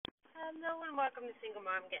Hello and welcome to Single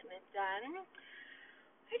Mom Getting It Done.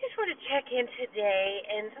 I just want to check in today,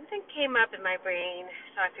 and something came up in my brain,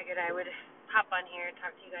 so I figured I would hop on here and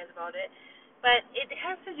talk to you guys about it. But it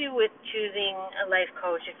has to do with choosing a life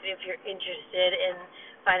coach if you're interested in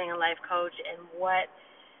finding a life coach, and what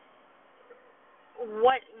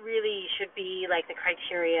really should be like the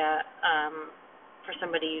criteria for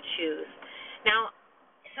somebody you choose. Now,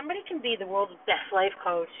 somebody can be the world's best life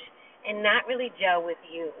coach and not really gel with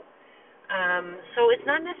you. So it's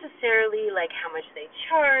not necessarily like how much they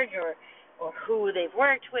charge or who they've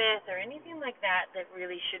worked with or anything like that that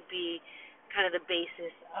really should be kind of the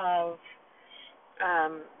basis of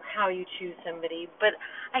how you choose somebody. But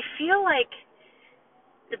I feel like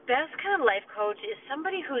the best kind of life coach is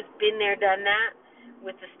somebody who's been there, done that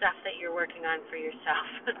with the stuff that you're working on for yourself.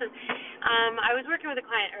 I was working with a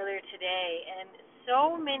client earlier today, and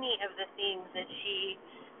so many of the things that she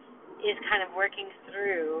is kind of working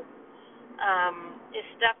through is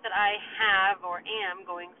stuff that I have or am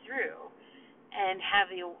going through, and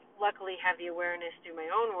luckily have the awareness through my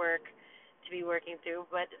own work to be working through.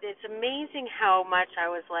 But it's amazing how much I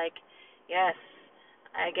was like, yes,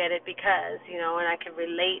 I get it because, and I can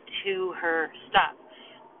relate to her stuff.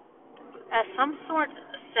 As some sort of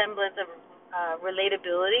semblance of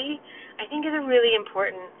relatability, I think is a really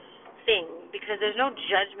important thing because there's no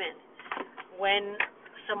judgment when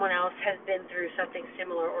someone else has been through something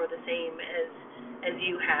similar or the same as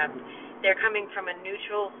you have. They're coming from a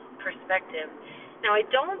neutral perspective. Now, I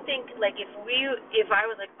don't think like if I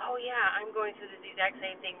was like, oh yeah, I'm going through this exact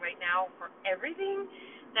same thing right now for everything,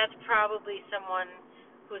 that's probably someone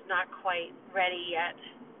who's not quite ready yet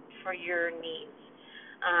for your needs.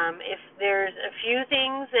 If there's a few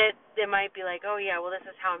things that they might be like, oh yeah, well this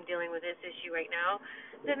is how I'm dealing with this issue right now,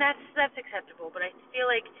 then that's acceptable. But I feel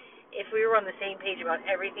like if we were on the same page about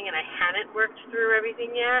everything and I hadn't worked through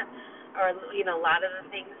everything yet, or a lot of the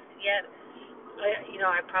things yet,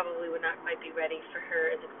 I probably would not quite be ready for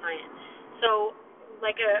her as a client. So,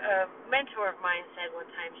 like a mentor of mine said one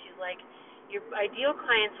time, she's like, your ideal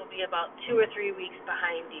clients will be about 2 or 3 weeks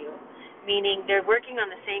behind you, meaning they're working on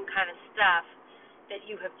the same kind of stuff that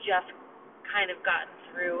you have just kind of gotten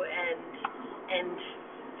through and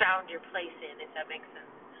found your place in, if that makes sense.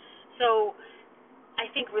 So I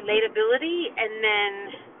think relatability, and then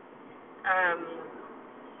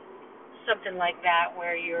something like that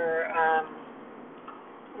where you're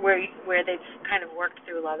where they've kind of worked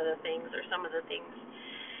through a lot of the things or some of the things,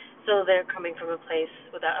 so they're coming from a place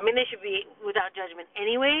without. I mean, they should be without judgment,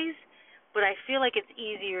 anyways. But I feel like it's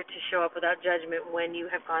easier to show up without judgment when you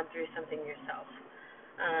have gone through something yourself.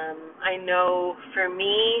 I know for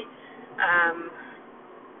me,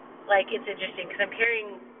 like it's interesting because I'm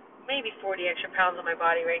carrying maybe 40 extra pounds on my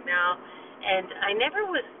body right now, and I never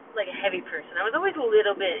was like a heavy person. I was always a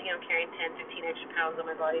little bit, carrying 10, 15 extra pounds on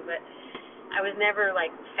my body, but I was never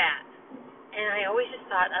like fat. And I always just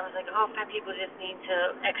thought, I was like, oh, fat people just need to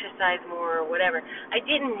exercise more or whatever. I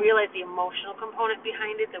didn't realize the emotional component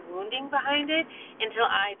behind it, the wounding behind it, until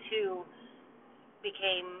I too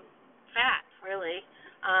became fat, really.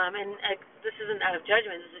 This isn't out of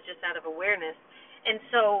judgment, this is just out of awareness. And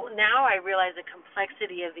so now I realize the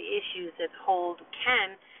complexity of the issues that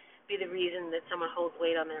can be the reason that someone holds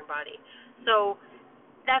weight on their body. So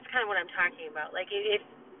that's kind of what I'm talking about. Like if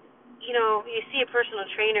you see a personal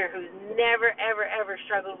trainer who's never, ever, ever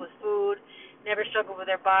struggled with food, never struggled with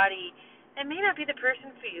their body, that may not be the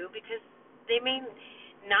person for you because they may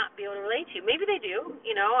not be able to relate to you. Maybe they do,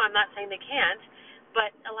 I'm not saying they can't,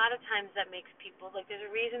 but a lot of times that makes people, like there's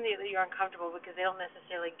a reason that you're uncomfortable because they don't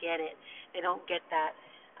necessarily get it. They don't get that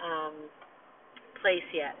place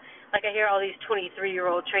yet. Like I hear all these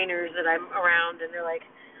 23-year-old trainers that I'm around, and they're like,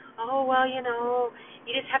 oh, well, you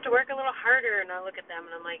just have to work a little harder. And I look at them,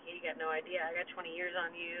 and I'm like, hey, you got no idea. I got 20 years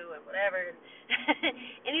on you and whatever.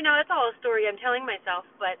 And, that's all a story I'm telling myself.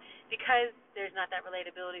 But because there's not that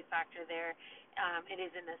relatability factor there, it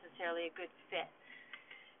isn't necessarily a good fit.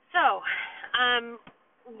 So,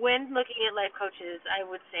 when looking at life coaches, I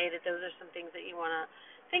would say that those are some things that you want to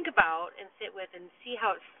think about and sit with and see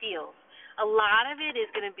how it feels. A lot of it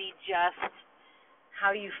is going to be just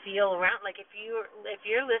how you feel around. Like if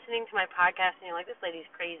you're listening to my podcast and you're like, this lady's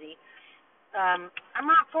crazy, I'm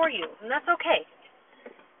not for you, and that's okay.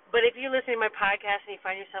 But if you're listening to my podcast and you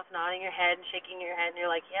find yourself nodding your head and shaking your head and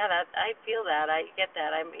you're like, yeah, I feel that, I get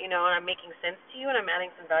that, and I'm making sense to you and I'm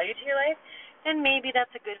adding some value to your life, then maybe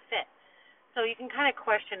that's a good fit. So you can kind of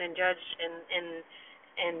question and judge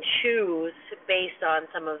and choose based on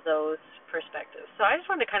some of those perspectives. So I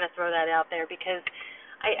just wanted to kind of throw that out there because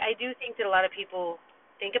I do think that a lot of people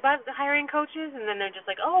think about the hiring coaches, and then they're just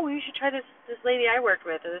like, oh, you should try this lady I worked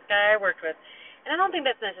with or this guy I worked with. And I don't think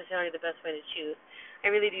that's necessarily the best way to choose.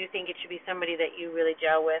 I really do think it should be somebody that you really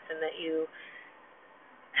gel with and that you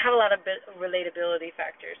have a lot of relatability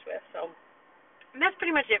factors with. So and that's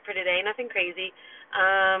pretty much it for today. Nothing crazy.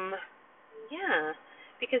 Yeah,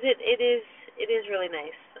 because it is really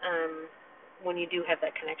nice when you do have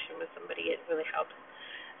that connection with somebody. It really helps.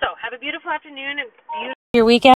 So have a beautiful afternoon and beautiful your weekend.